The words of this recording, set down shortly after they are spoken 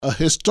a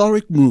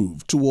historic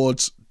move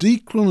towards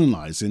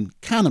decriminalizing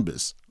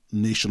cannabis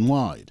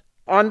nationwide.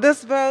 On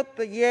this vote,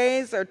 the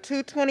yeas are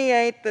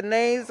 228, the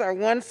nays are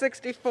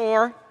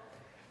 164.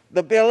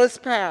 The bill is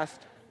passed.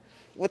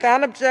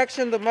 Without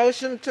objection, the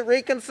motion to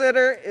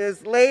reconsider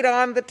is laid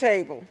on the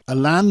table. A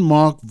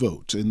landmark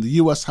vote in the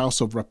U.S.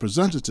 House of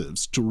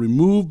Representatives to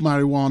remove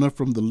marijuana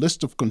from the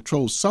list of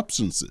controlled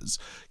substances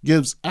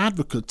gives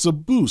advocates a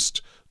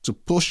boost to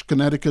push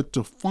Connecticut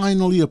to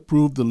finally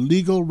approve the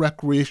legal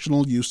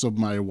recreational use of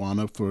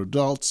marijuana for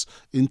adults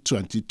in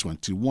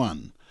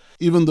 2021,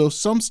 even though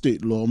some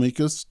state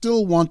lawmakers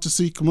still want to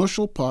see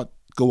commercial pot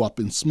go up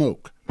in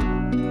smoke.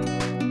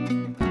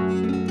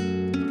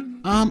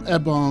 I'm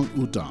Ebong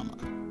Udama,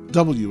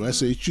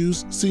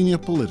 WSHU's senior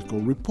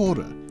political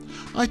reporter.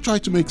 I try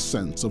to make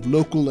sense of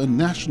local and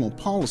national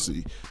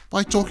policy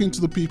by talking to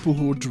the people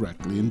who are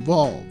directly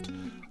involved.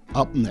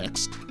 Up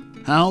next,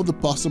 how the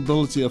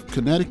possibility of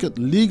Connecticut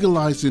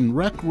legalizing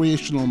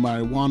recreational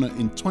marijuana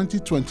in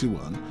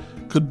 2021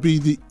 could be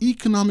the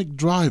economic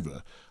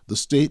driver the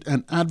state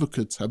and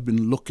advocates have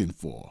been looking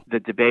for. The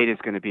debate is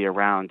going to be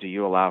around, do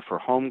you allow for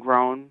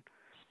homegrown,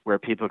 where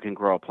people can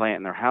grow a plant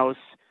in their house,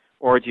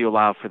 or do you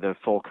allow for the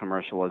full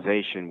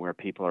commercialization where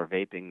people are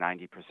vaping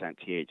 90%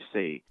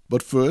 THC?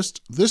 But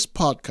first, this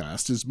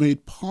podcast is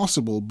made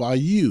possible by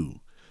you.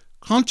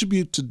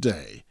 Contribute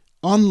today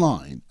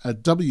online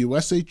at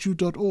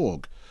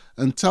wshu.org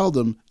and tell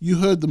them you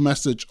heard the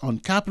message on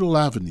Capitol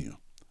Avenue.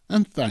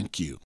 And thank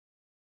you.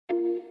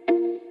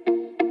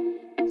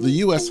 The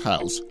U.S.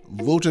 House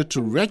voted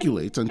to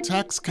regulate and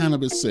tax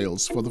cannabis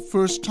sales for the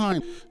first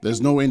time.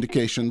 There's no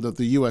indication that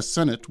the U.S.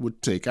 Senate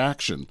would take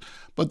action,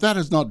 but that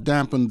has not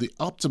dampened the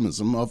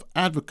optimism of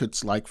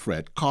advocates like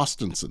Fred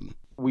Costenson.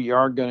 We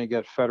are going to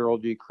get federal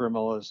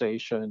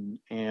decriminalization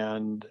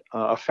and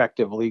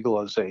effective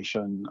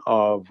legalization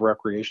of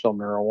recreational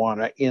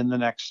marijuana in the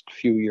next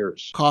few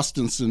years.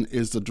 Costenson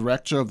is the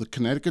director of the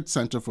Connecticut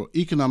Center for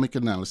Economic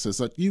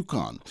Analysis at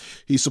UConn.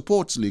 He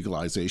supports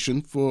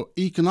legalization for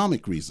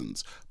economic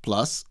reasons.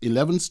 Plus,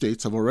 11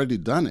 states have already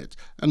done it,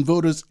 and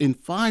voters in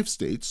 5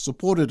 states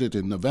supported it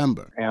in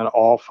November. And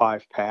all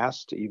 5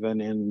 passed,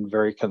 even in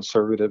very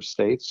conservative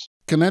states.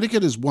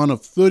 Connecticut is one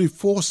of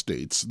 34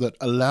 states that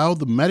allow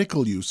the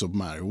medical use of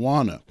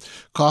marijuana.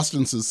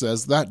 Costenson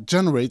says that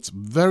generates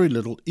very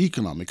little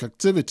economic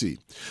activity.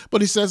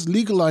 But he says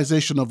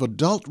legalization of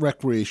adult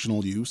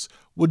recreational use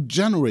would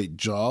generate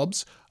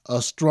jobs,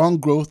 a strong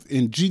growth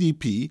in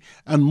GDP,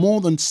 and more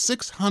than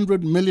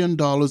 $600 million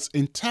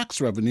in tax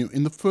revenue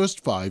in the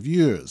first 5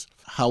 years.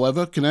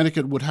 However,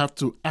 Connecticut would have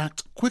to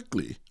act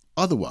quickly.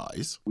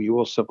 Otherwise, we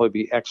will simply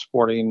be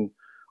exporting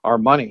our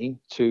money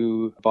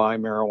to buy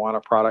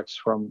marijuana products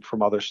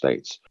from other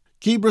states.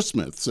 Kebra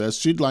Smith says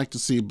she'd like to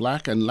see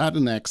Black and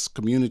Latinx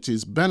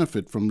communities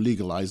benefit from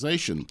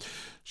legalization.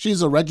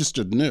 She's a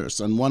registered nurse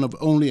and one of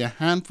only a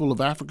handful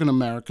of African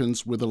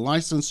Americans with a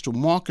license to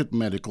market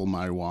medical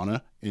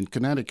marijuana in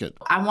Connecticut.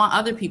 I want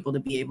other people to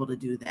be able to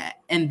do that.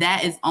 And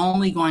that is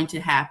only going to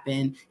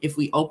happen if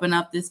we open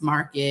up this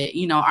market.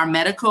 You know, our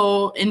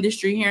medical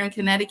industry here in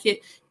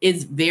Connecticut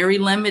is very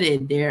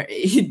limited.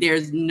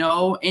 There's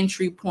no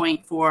entry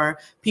point for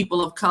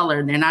people of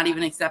color. They're not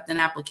even accepting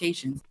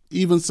applications.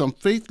 Even some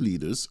faith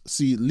leaders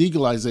see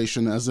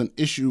legalization as an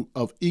issue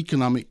of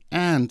economic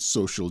and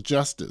social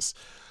justice.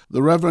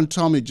 The Reverend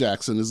Tommy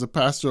Jackson is a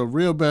pastor of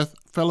Rehoboth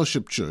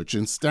Fellowship Church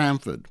in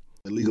Stamford.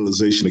 The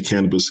legalization of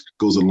cannabis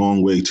goes a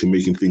long way to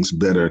making things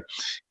better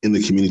in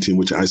the community in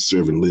which I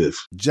serve and live.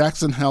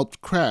 Jackson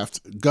helped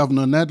craft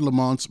Governor Ned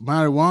Lamont's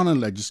marijuana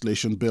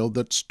legislation bill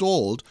that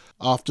stalled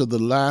after the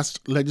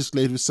last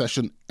legislative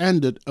session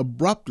ended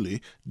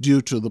abruptly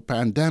due to the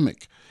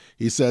pandemic.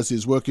 He says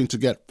he's working to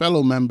get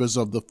fellow members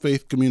of the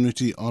faith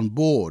community on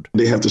board.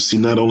 They have to see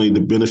not only the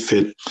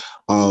benefit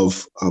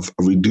of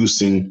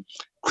reducing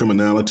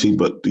criminality,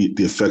 but the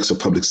effects of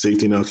public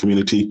safety in our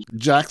community.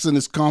 Jackson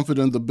is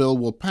confident the bill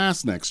will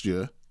pass next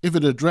year if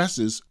it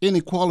addresses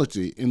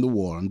inequality in the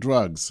war on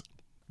drugs.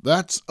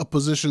 That's a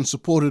position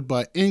supported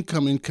by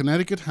incoming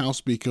Connecticut House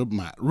Speaker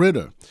Matt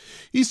Ritter.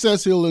 He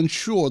says he'll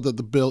ensure that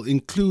the bill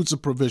includes a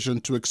provision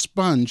to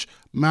expunge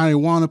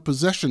marijuana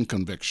possession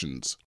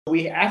convictions.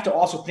 We have to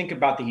also think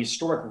about the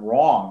historic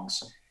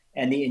wrongs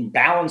and the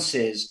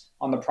imbalances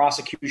on the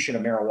prosecution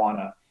of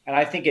marijuana. And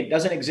I think it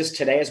doesn't exist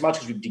today as much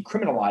because we've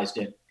decriminalized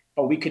it,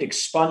 but we could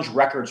expunge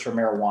records for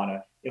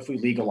marijuana if we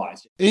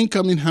legalized it.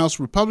 Incoming House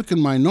Republican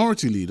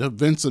Minority Leader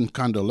Vincent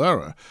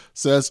Candelera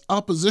says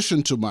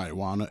opposition to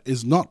marijuana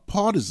is not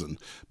partisan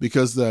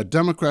because there are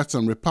Democrats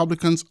and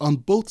Republicans on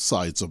both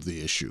sides of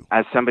the issue.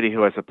 As somebody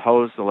who has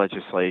opposed the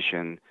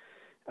legislation,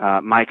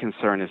 my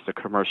concern is the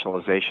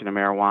commercialization of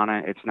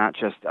marijuana. It's not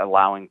just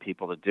allowing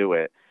people to do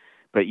it,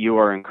 but you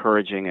are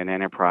encouraging an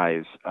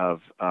enterprise of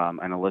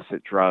an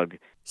illicit drug.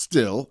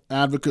 Still,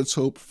 advocates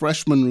hope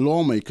freshman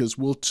lawmakers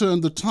will turn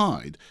the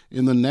tide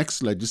in the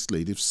next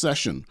legislative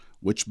session,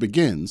 which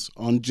begins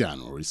on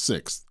January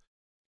 6th.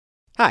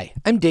 Hi,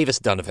 I'm Davis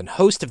Donovan,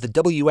 host of the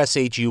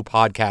WSHU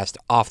podcast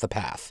Off the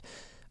Path.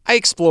 I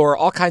explore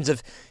all kinds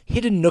of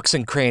hidden nooks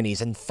and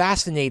crannies and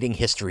fascinating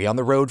history on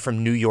the road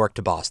from New York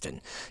to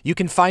Boston. You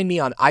can find me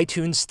on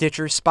iTunes,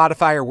 Stitcher,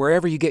 Spotify, or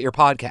wherever you get your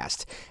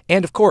podcasts.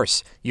 And of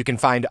course, you can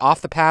find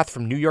Off the Path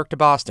from New York to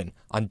Boston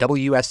on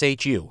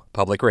WSHU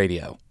Public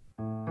Radio.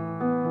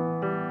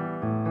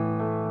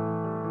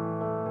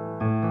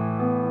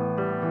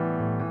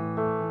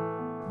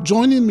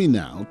 Joining me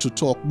now to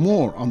talk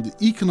more on the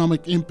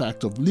economic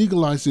impact of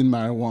legalizing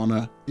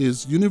marijuana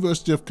is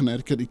University of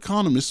Connecticut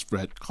economist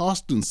Fred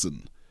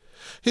Carstensen.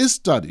 His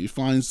study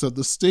finds that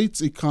the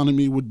state's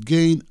economy would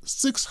gain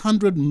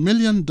 $600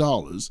 million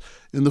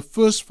in the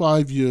first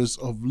 5 years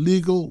of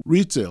legal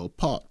retail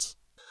pot.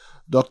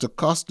 Dr.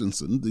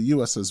 Carstensen, the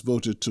U.S. has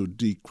voted to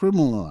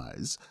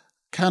decriminalize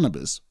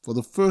cannabis for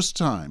the first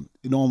time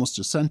in almost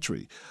a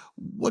century.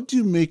 What do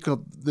you make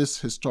of this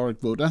historic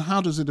vote, and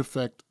how does it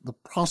affect the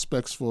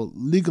prospects for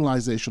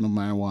legalization of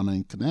marijuana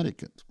in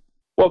Connecticut?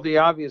 Well, the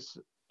obvious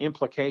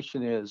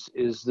implication is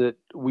that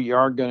we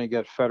are going to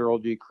get federal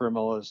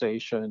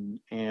decriminalization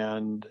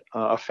and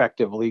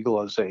effective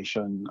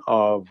legalization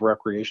of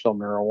recreational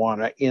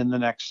marijuana in the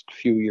next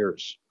few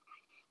years.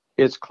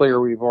 It's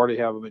clear we've already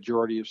have a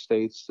majority of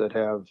states that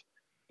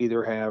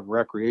either have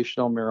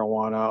recreational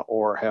marijuana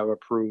or have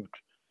approved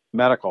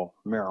medical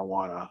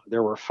marijuana.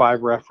 There were 5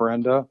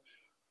 referenda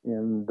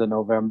in the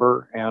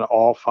November, and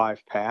all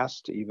 5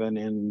 passed, even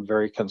in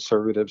very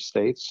conservative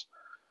states.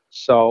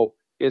 So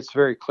it's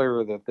very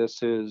clear that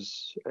this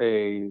is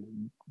a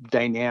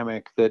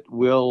dynamic that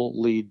will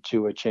lead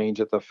to a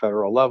change at the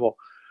federal level.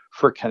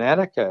 For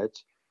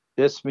Connecticut,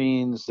 this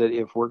means that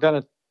if we're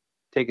going to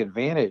take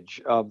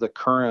advantage of the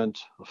current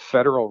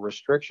federal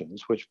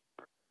restrictions, which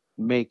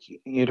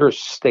make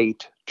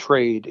interstate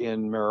trade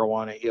in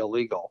marijuana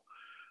illegal,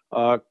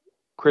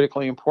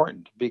 critically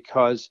important,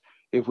 because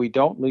if we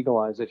don't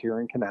legalize it here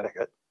in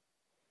Connecticut,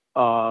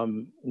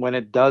 when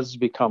it does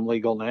become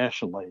legal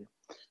nationally,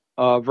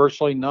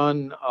 virtually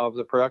none of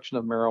the production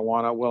of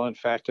marijuana will in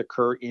fact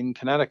occur in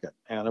Connecticut,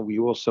 and we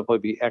will simply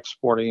be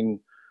exporting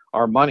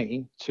our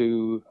money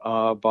to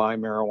buy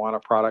marijuana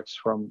products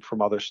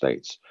from other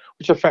states,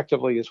 which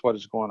effectively is what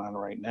is going on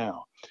right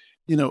now.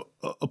 You know,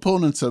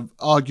 opponents have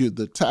argued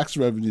that tax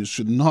revenues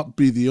should not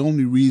be the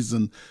only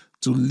reason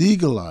to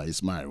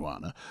legalize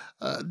marijuana.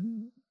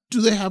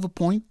 Do they have a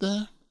point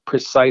there?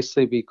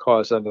 Precisely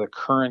because under the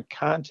current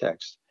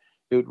context,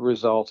 it would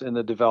result in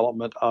the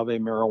development of a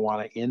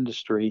marijuana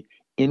industry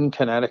in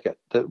Connecticut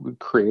that would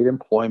create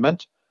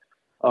employment,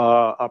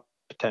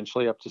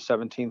 potentially up to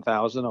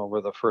 17,000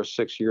 over the first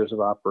 6 years of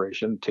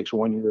operation. It takes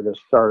 1 year to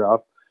start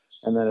up,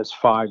 and then it's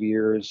 5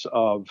 years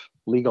of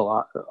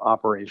legal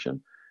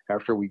operation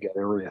after we get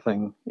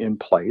everything in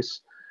place.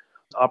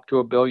 Up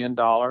to $1 billion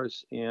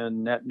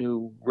in net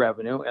new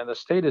revenue, and the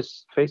state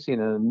is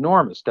facing an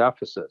enormous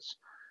deficits.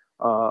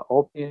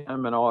 OPM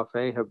and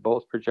OFA have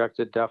both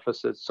projected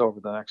deficits over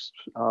the next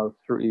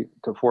 3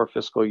 to 4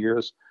 fiscal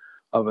years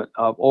of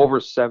over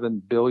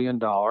 $7 billion.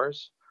 $3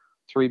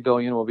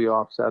 billion will be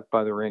offset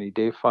by the rainy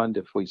day fund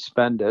if we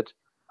spend it.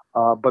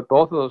 But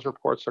both of those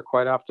reports are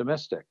quite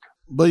optimistic.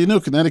 But you know,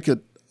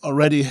 Connecticut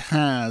already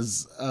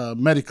has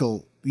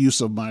medical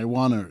use of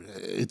marijuana.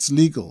 It's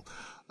legal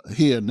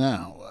here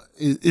now.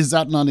 Is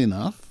that not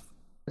enough?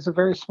 It's a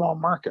very small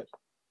market.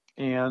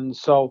 And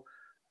so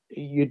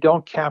you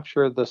don't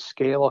capture the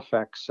scale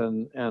effects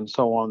and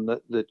so on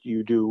that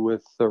you do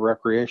with the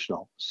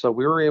recreational. So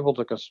we were able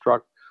to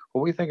construct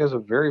what we think is a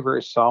very,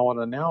 very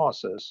solid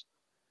analysis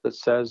that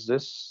says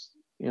this,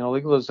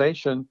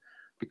 legalization,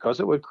 because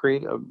it would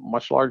create a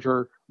much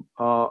larger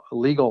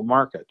legal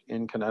market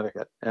in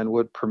Connecticut and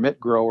would permit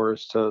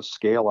growers to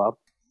scale up.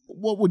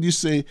 What would you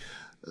say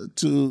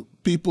to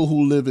people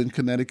who live in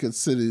Connecticut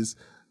cities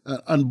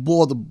and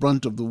bore the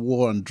brunt of the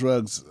war on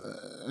drugs?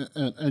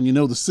 And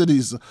the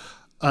cities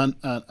are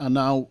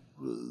now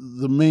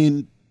the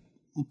main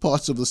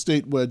parts of the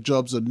state where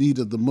jobs are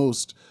needed the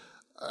most.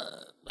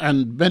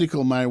 And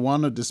medical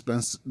marijuana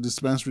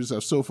dispensaries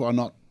have so far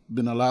not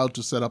been allowed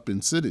to set up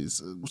in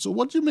cities. So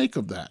what do you make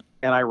of that?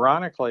 And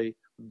ironically,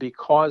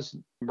 because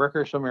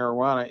recreational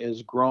marijuana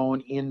is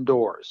grown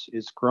indoors,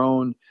 it's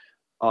grown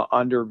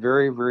under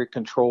very, very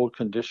controlled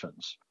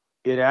conditions,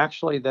 it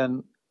actually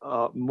then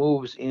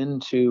moves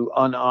into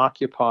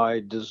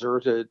unoccupied,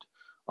 deserted,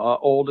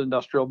 old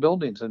industrial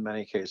buildings in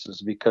many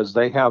cases, because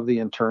they have the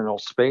internal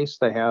space,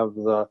 they have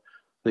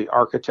the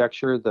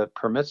architecture that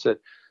permits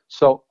it.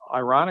 So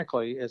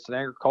ironically, it's an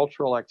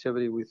agricultural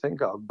activity we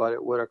think of, but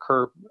it would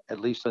occur, at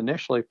least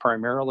initially,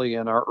 primarily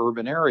in our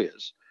urban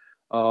areas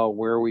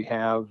where we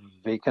have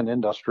vacant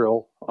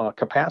industrial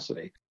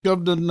capacity.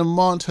 Governor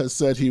Lamont has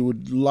said he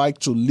would like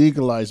to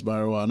legalize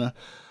marijuana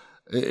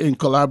in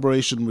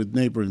collaboration with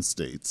neighboring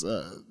states.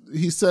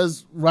 He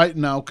says right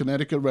now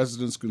Connecticut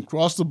residents can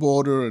cross the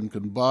border and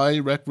can buy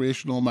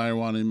recreational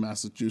marijuana in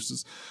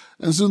Massachusetts,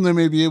 and soon they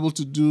may be able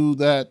to do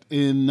that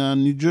in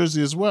New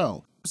Jersey as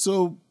well.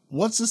 So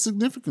what's the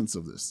significance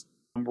of this?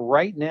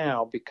 Right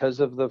now, because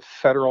of the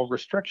federal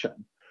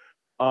restriction,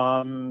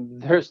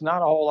 there's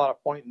not a whole lot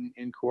of point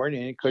in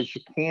coordinating, because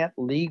you can't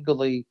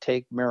legally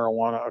take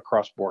marijuana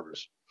across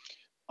borders.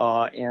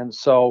 And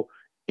so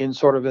in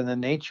the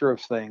nature of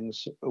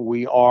things,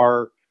 we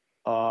are,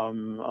 we're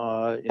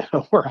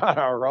on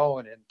our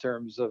own in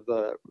terms of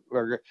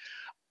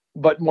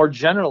but more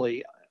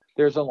generally,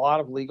 there's a lot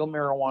of legal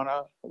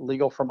marijuana,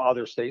 legal from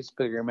other states,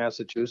 particularly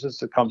Massachusetts,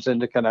 that comes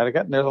into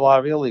Connecticut, and there's a lot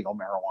of illegal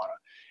marijuana.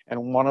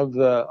 And one of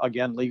the,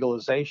 again,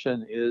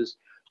 legalization is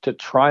to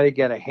try to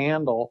get a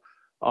handle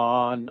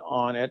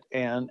on it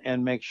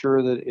and make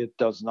sure that it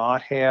does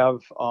not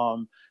have,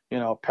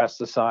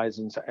 pesticides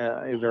and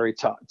very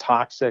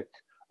toxic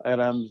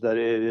items, that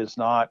it is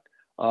not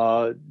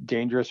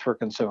dangerous for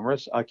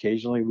consumers.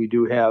 Occasionally, we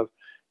do have,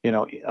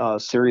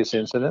 serious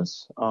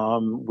incidents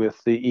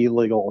with the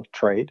illegal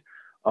trade.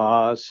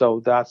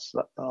 So that's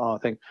the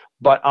thing.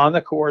 But on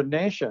the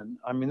coordination,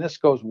 I mean, this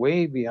goes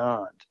way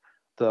beyond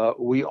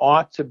we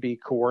ought to be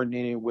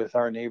coordinating with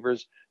our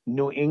neighbors.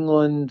 New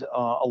England,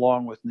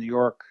 along with New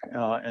York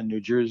and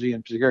New Jersey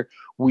in particular,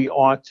 we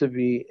ought to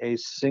be a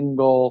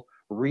single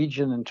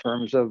region in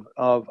terms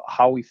of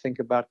how we think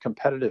about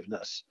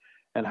competitiveness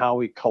and how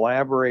we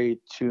collaborate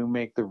to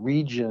make the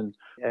region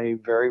a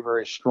very,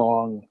 very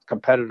strong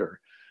competitor.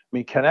 I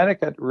mean,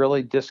 Connecticut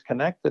really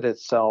disconnected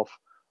itself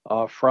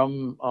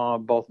from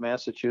both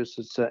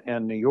Massachusetts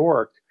and New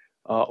York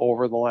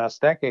over the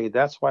last decade.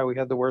 That's why we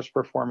had the worst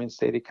performing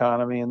state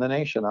economy in the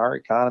nation. Our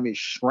economy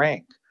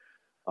shrank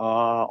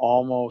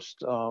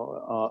almost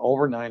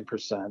over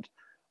 9%,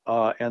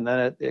 and then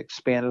it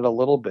expanded a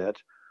little bit.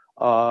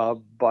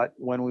 But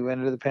when we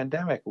went into the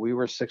pandemic, we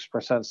were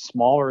 6%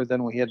 smaller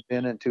than we had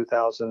been in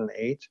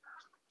 2008.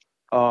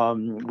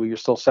 We were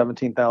still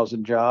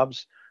 17,000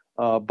 jobs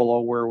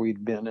below where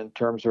we'd been in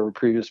terms of a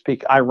previous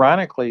peak.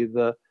 Ironically,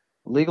 the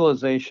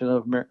legalization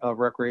of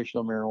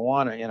recreational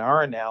marijuana, in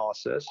our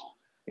analysis,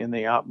 in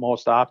the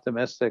most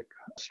optimistic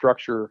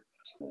structure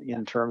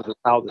in terms of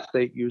how the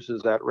state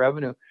uses that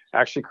revenue,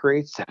 actually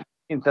creates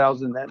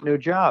 17,000 net new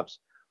jobs.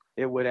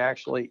 It would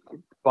actually,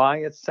 by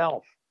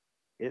itself,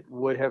 it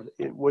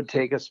would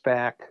take us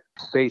back,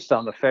 based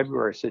on the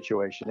February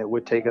situation, it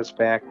would take us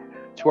back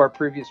to our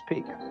previous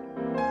peak.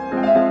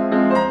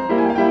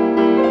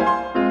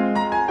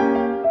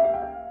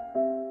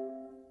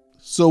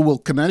 So will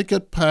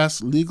Connecticut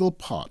pass legal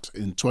pot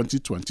in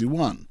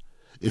 2021?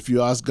 If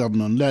you ask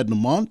Governor Ned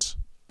Lamont,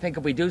 I think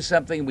if we do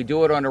something, we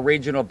do it on a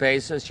regional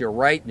basis. You're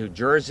right, New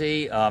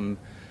Jersey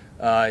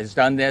has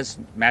done this.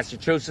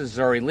 Massachusetts is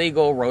already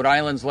legal. Rhode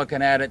Island's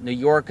looking at it. New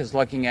York is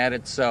looking at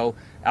it. So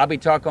I'll be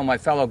talking with my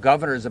fellow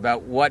governors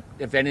about what,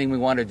 if anything, we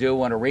want to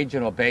do on a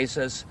regional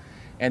basis,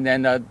 and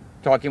then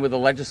talking with the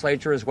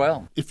legislature as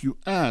well. If you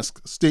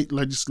ask state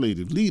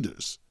legislative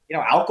leaders,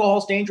 alcohol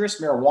is dangerous.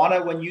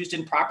 Marijuana, when used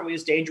improperly,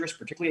 is dangerous,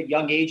 particularly at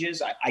young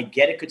ages. I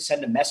get it could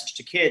send a message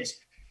to kids.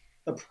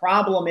 The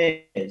problem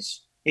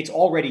is it's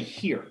already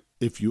here.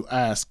 If you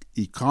ask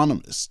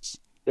economists,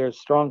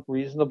 there's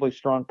reasonably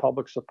strong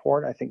public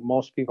support. I think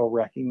most people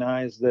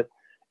recognize that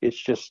it's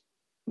just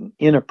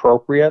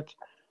inappropriate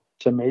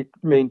to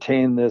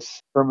maintain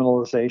this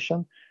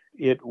criminalization.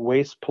 It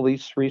wastes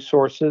police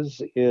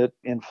resources. It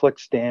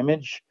inflicts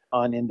damage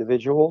on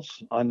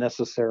individuals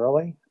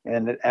unnecessarily,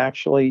 and it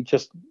actually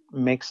just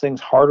makes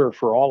things harder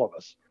for all of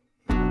us.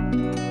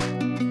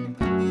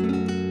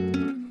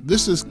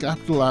 This is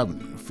Capital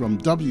Avenue from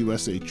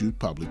WSHU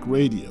Public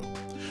Radio,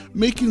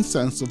 making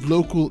sense of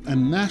local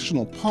and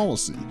national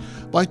policy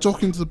by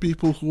talking to the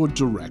people who are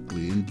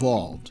directly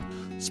involved.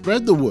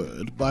 Spread the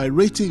word by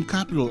rating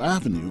Capital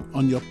Avenue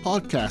on your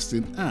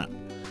podcasting app.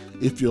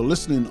 If you're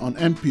listening on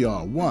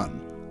NPR One,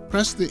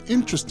 press the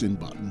Interesting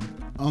button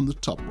on the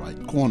top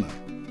right corner.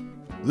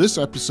 This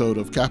episode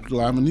of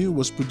Capital Avenue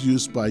was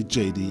produced by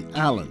J.D.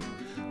 Allen.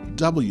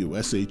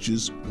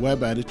 WSHU's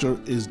web editor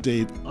is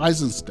Dave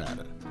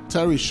Eisenstatter.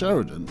 Terry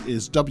Sheridan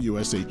is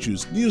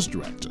WSHU's news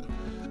director.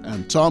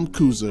 And Tom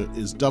Kuzer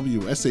is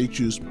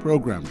WSHU's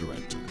program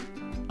director.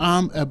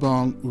 I'm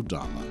Ebong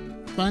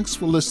Udama. Thanks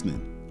for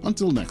listening.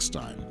 Until next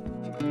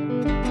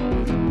time.